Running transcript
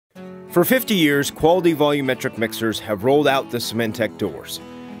For 50 years, quality volumetric mixers have rolled out the Cemen Tech doors.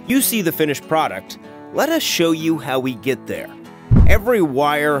 You see the finished product. Let us show you how we get there. Every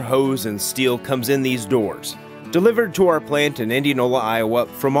wire, hose, and steel comes in these doors, delivered to our plant in Indianola, Iowa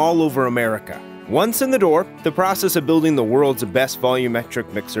from all over America. Once in the door, the process of building the world's best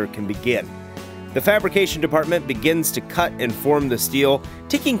volumetric mixer can begin. The fabrication department begins to cut and form the steel,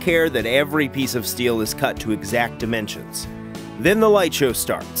 taking care that every piece of steel is cut to exact dimensions. Then the light show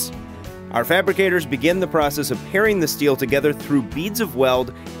starts. Our fabricators begin the process of pairing the steel together through beads of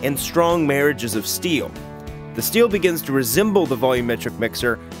weld and strong marriages of steel. The steel begins to resemble the volumetric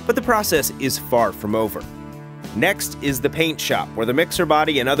mixer, but the process is far from over. Next is the paint shop, where the mixer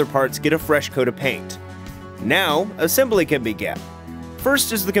body and other parts get a fresh coat of paint. Now, assembly can begin.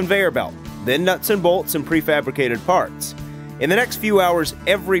 First is the conveyor belt, then nuts and bolts and prefabricated parts. In the next few hours,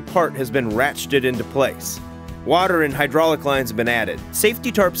 every part has been ratcheted into place. Water and hydraulic lines have been added,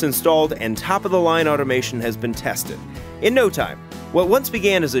 safety tarps installed, and top-of-the-line automation has been tested. In no time, what once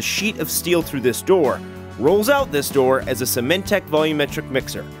began as a sheet of steel through this door rolls out this door as a Cemen Tech volumetric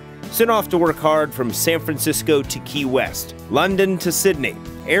mixer, sent off to work hard from San Francisco to Key West, London to Sydney,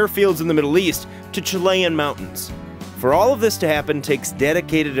 airfields in the Middle East to Chilean mountains. For all of this to happen takes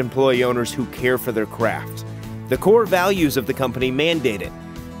dedicated employee owners who care for their craft. The core values of the company mandate it.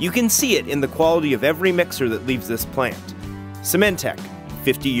 You can see it in the quality of every mixer that leaves this plant. Cemen Tech,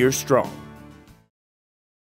 50 years strong.